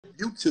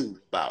YouTube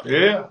about it.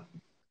 Yeah.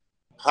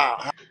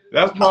 How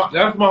that's my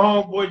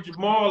homeboy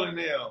Jamal in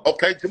there.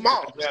 Okay,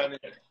 Jamal. Down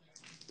there.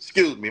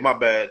 Excuse me, my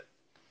bad.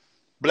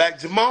 Black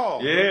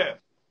Jamal. Yeah.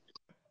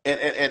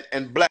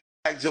 And Black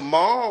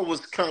Jamal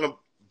was kind of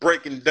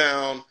breaking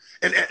down.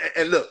 And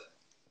look,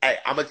 hey,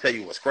 I'm gonna tell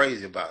you what's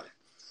crazy about it.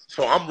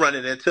 So I'm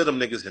running into them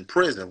niggas in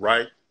prison,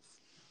 right?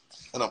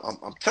 And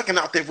I'm checking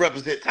out their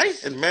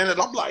representation, man.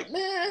 And I'm like,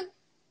 man,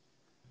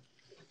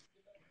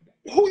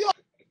 who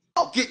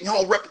y'all getting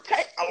y'all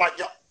reputation? I'm like,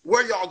 y'all,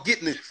 where y'all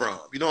getting this from?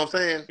 You know what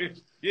I'm saying?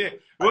 Yeah.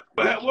 What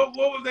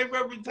was their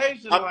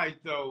reputation like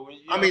though?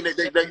 I mean,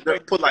 they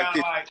put like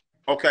this.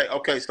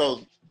 Okay.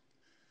 So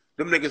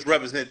them niggas'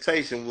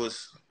 representation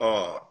was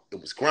it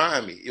was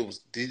grimy. It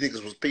was these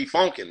niggas was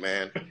P-funkin',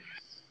 man.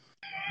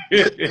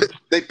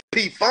 They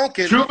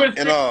P-funkin' TRUMAN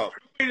and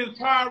is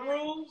Power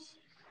Rules.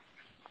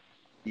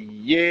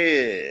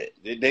 Yeah,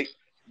 they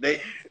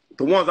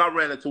the ones I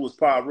ran into was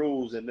Power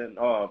Rules, and then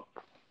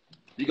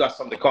you got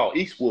something called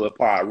Eastwood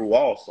Power Rule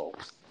also.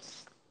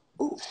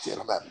 Oh shit,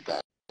 I'm at the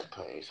back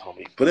page,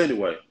 homie. But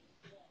anyway,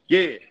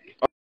 yeah,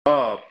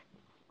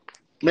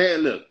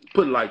 man, look,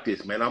 put it like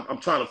this, man. I'm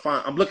trying to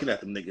find. I'm looking at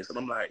them niggas, and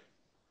I'm like,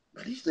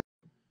 man, these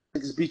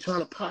niggas be trying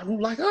to Power Rule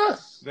like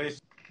us.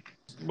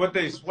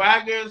 They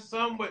swagger or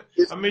something, but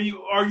I mean,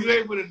 are you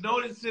able to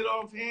notice it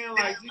offhand?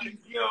 Like,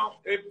 you know,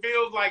 it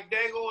feels like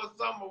Dago or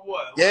something, or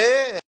what?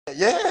 Yeah,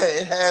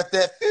 it has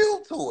that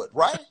feel to it,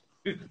 right?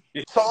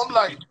 So I'm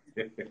like,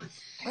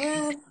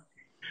 man.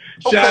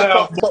 Shout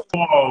out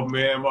Paul,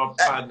 man, my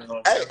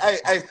partner.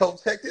 Hey, so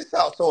check this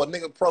out. So a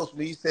nigga approached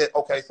me. He said,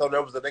 okay, so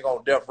there was a nigga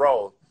on death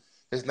row.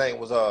 His name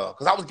was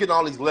because I was getting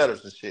all these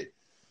letters and shit.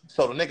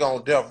 So the nigga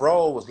on death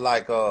row was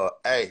like,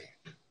 hey,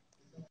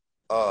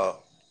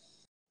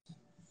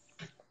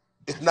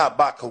 it's not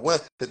by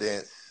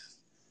coincidence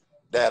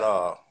that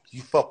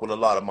you fuck with a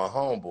lot of my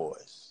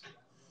homeboys.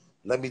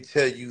 Let me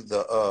tell you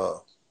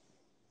the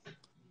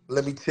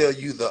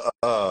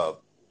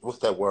what's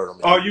that word?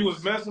 Oh, you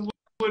was messing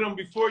with him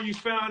before you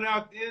found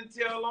out the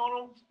intel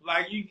on him?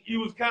 Like you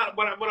was kind of,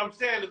 what I'm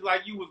saying is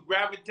like you was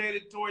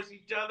gravitated towards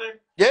each other?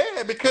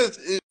 Yeah, because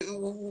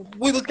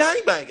we was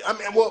gangbanging. I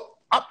mean, well,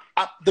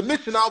 the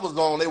mission I was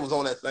on, they was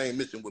on that same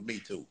mission with me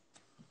too.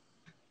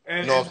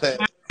 And, you know what I'm saying?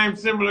 Same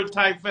similar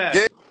type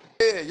fashion.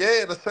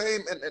 Yeah, the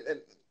same.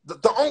 And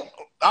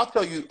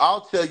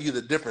I'll tell you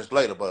the difference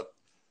later, but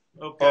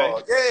okay.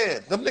 Yeah,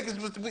 them niggas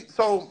was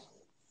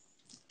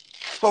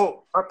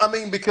so I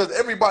mean, because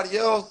everybody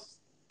else,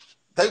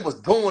 they was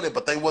doing it,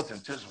 but they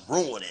wasn't just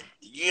ruining it.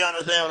 You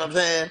understand what I'm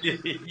saying? Yeah.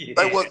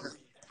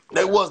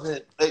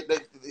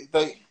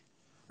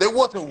 They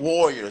wasn't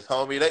warriors,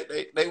 homie.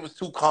 They was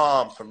too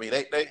calm for me.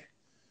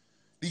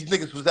 These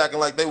niggas was acting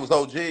like they was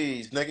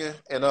OGs, nigga,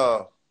 and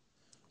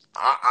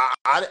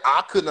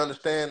I couldn't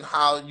understand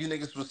how you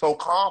niggas was so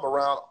calm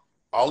around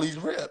all these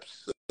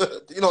reps.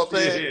 You know what I'm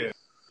saying? Yeah.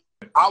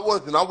 I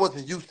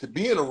wasn't used to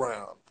being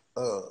around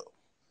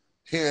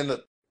hearing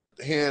the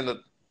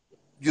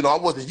you know, I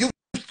wasn't used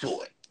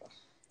to it.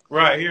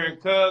 Right, hearing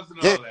cuz and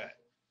all that.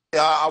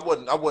 Yeah,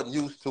 I wasn't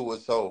used to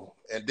it. So,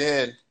 and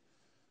then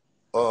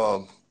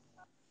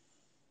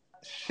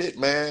shit,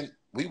 man,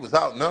 we was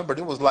outnumbered.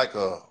 It was like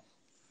a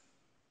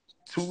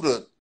 2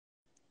 to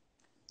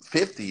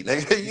 50,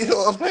 nigga. You know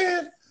what I'm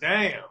saying?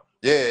 Damn.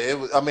 Yeah, it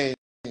was. I mean,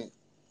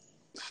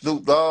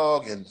 Snoop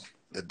Dogg and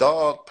the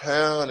Dog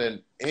Pound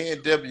and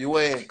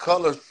NWA and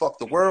Colors fucked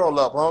the world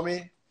up,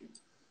 homie.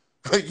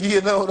 You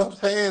know what I'm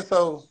saying?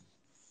 So,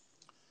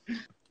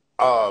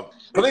 but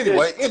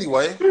anyway,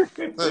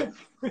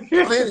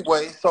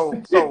 so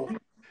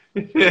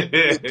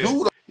the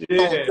dude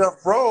on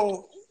death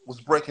row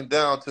was breaking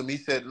down to me. He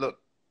said, "Look,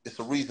 it's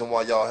a reason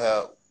why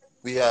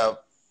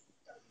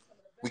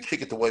we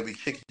kick it the way we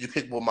kick it. You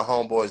kick it with my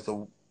homeboys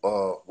the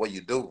way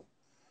you do.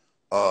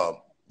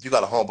 You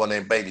got a homeboy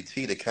named Baby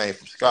T that came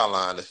from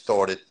Skyline that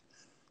started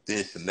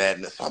this and that."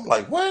 And so I'm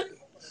like, what?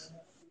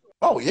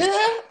 Oh,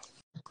 yeah?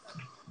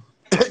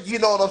 You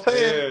know what I'm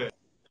saying? Yeah.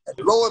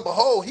 Lo and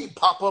behold, he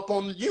pop up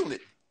on the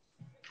unit.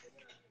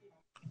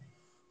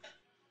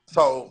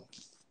 So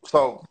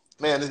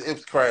man, it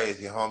was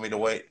crazy, homie, the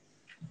way.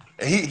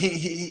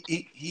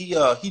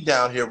 He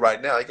down here right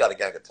now. He got a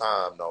gang of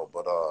time, though.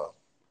 But,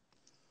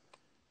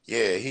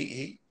 yeah,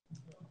 he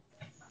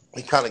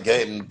kind of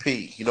gave him the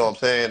peak. You know what I'm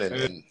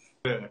saying?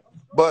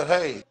 But,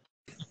 hey,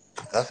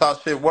 that's how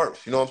shit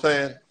works. You know what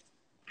I'm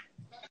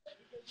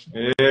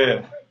saying?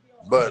 Yeah.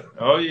 But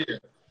oh yeah,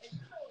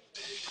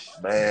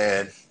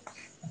 man.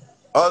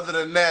 Other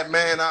than that,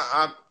 man,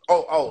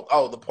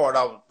 the part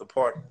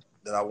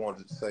that I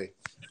wanted to say.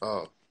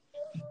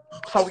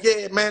 So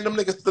yeah, man, them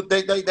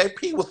niggas, they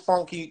P was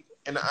funky,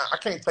 and I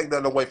can't take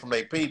that away from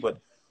their P, but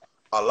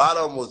a lot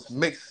of them was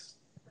mixed.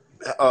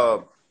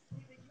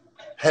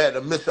 Had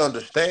a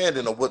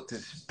misunderstanding of what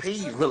this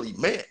P really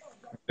meant.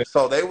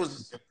 So they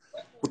was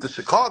with the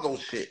Chicago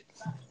shit.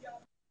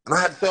 And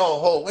I had to say,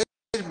 wait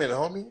a minute,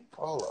 homie.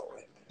 Hold on,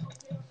 wait a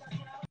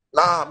minute.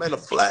 Nah, man, the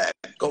flag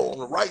go on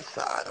the right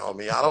side,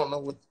 homie. I don't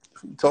know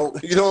who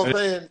told, you know what I'm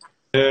saying?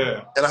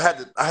 Yeah. And I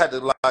had to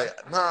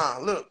like, nah,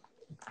 look,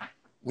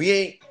 we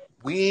ain't,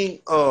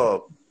 we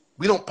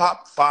don't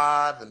pop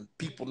five and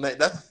people name.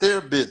 That's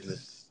their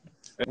business.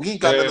 We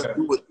ain't got nothing to Yeah.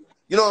 do with.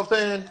 You know what I'm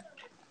saying?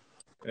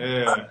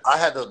 Yeah. I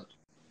had to,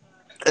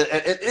 and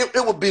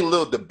it would be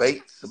little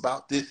debates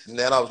about this and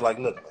that. I was like,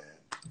 look,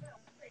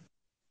 man,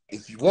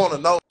 if you want to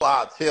know,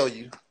 I'll tell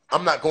you.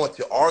 I'm not going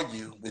to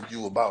argue with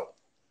you about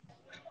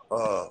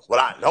what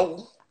I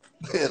know.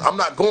 And I'm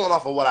not going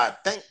off of what I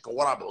think or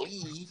what I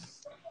believe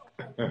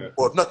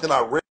or nothing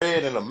I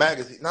read in a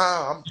magazine.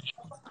 Nah,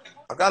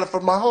 I got it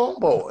from my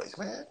homeboys,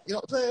 man. You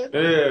know what I'm saying?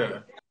 Yeah.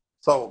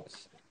 So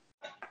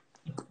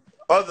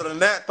other than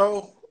that,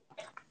 though,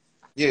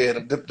 yeah,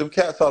 them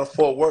cats out of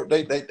Fort Worth,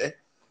 they the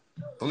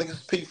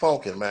niggas P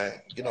funkin', man.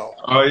 You know.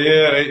 Oh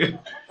yeah.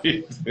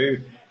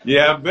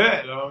 Yeah, I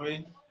bet. I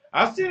mean,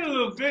 I seen a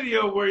little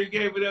video where you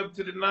gave it up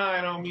to the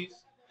nine homies.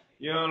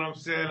 You know what I'm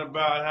saying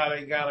about how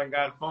they kind of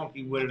got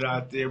funky with it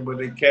out there, but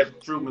they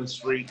kept Truman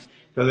Street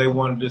because they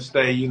wanted to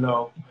stay, you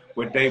know,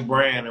 with their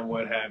brand and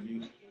what have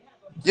you.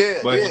 Yeah,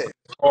 But yeah, as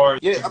far as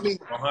yeah. I mean,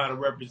 on how to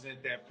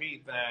represent that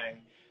P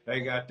thing,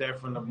 they got that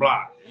from the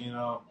block, you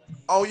know.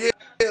 oh yeah,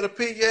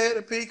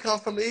 the P come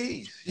from the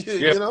East.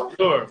 Yeah, You know. for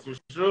sure, for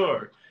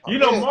sure. Oh, You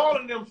know, yeah, Maul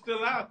and them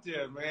still out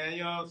there, man.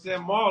 You know what I'm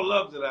saying? Maul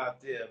loves it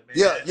out there,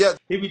 yeah, man. yeah.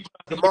 He be trying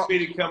to get Jamal,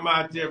 me to come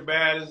out there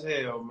bad as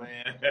hell,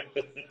 man.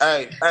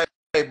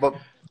 hey, but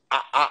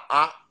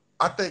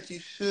I think you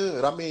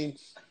should. I mean,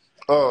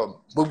 but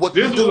what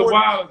you This was a doing?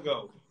 while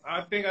ago.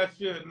 I think I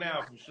should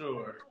now for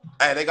sure.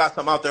 Hey, they got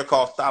something out there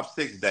called Stop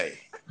 6 Day,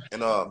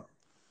 and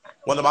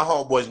one of my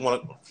homeboys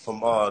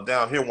from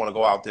down here want to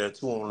go out there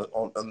too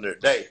on their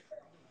day.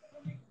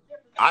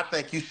 I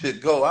think you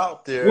should go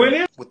out When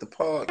there with the is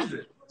podcast.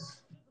 it?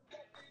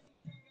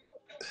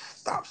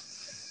 Stop.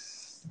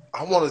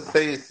 I want to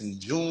say it's in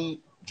June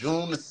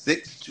the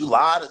 6th,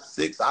 July the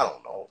 6th. I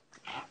don't know,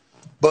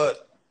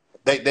 but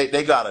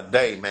they got a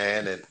day,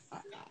 man, and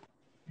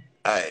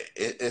hey,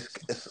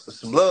 it's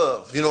some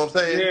love. You know what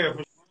I'm saying? Yeah,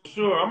 for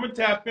sure. I'm gonna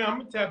tap in. I'm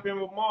gonna tap in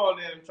with Maul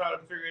then and try to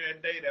figure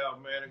that date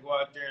out, man, and go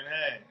out there and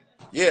hang.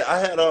 Yeah, I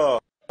had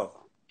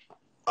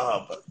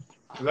but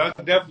Cause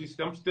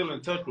I'm still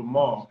in touch with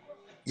Maul.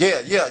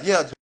 yeah.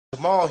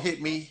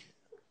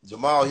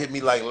 Jamal hit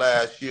me like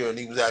last year, and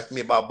he was asking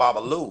me about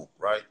Babalu,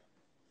 right?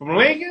 From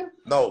Lincoln?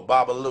 No,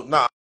 Babalu.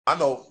 Nah, I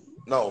know.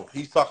 No,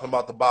 he's talking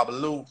about the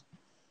Babalu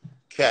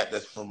cat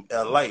that's from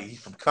L.A. He's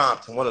from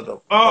Compton, one of the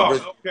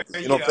originals. Oh,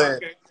 okay, You know what I'm yeah, saying?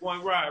 okay.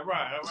 One, right.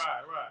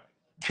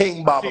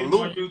 King I seen him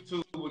on Babalu.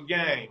 YouTube with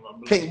Game,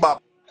 I King believe.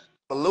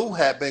 Babalu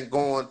had been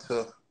going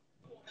to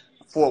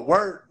Fort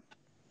Worth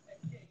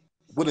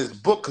with his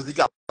book because he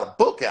got a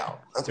book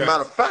out. As a Okay.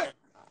 matter of fact,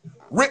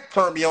 Rick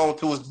turned me on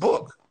to his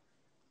book.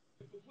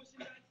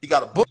 He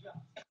got a book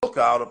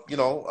out,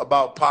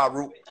 about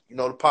Pyru,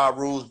 the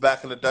Pyrus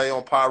back in the day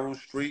on Pyru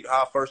Street,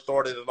 how I first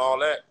started and all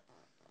that.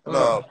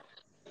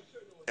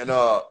 And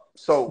Uh,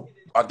 so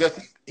I guess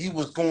he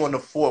was going to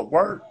Fort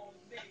Worth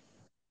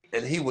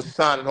and he was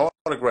signing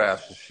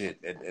autographs and shit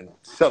and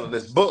selling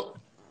this book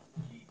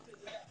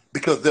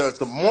because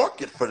there's a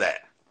market for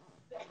that.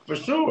 for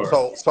sure.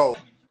 So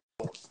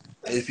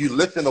if you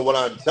listen to what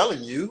I'm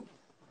telling you,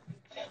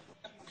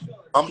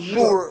 I'm For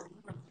sure.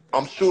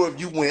 sure if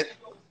you went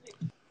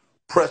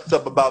pressed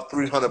up about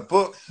 300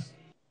 books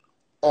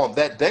on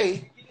that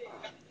day,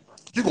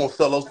 you're gonna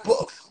sell those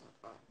books.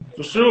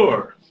 For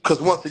sure. Because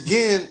once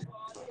again,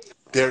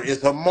 there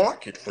is a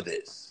market for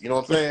this. You know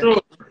what I'm For saying?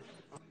 sure.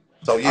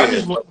 So I yeah,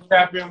 just want to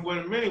tap in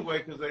with them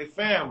anyway because they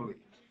family.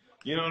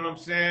 You know what I'm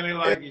saying? They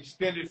like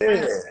extended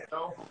family, yeah, you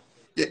know?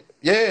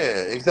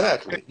 yeah,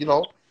 exactly.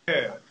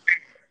 Yeah.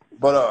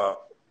 But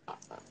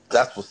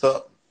that's what's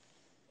up.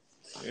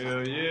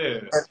 Hell yeah.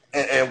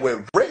 And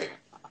with Rick,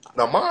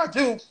 now mind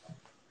you,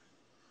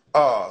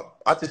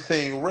 I just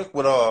seen Rick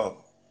with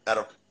at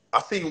a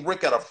I seen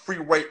Rick at a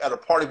at a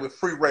party with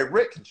Free Ray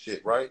Rick and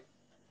shit, right?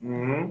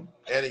 Mm-hmm.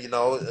 And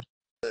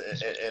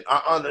and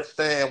I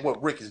understand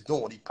what Rick is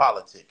doing. He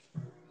politic.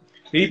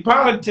 He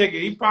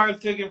politicking. He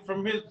politicking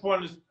from his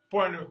point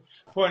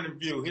of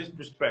view, his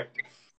perspective.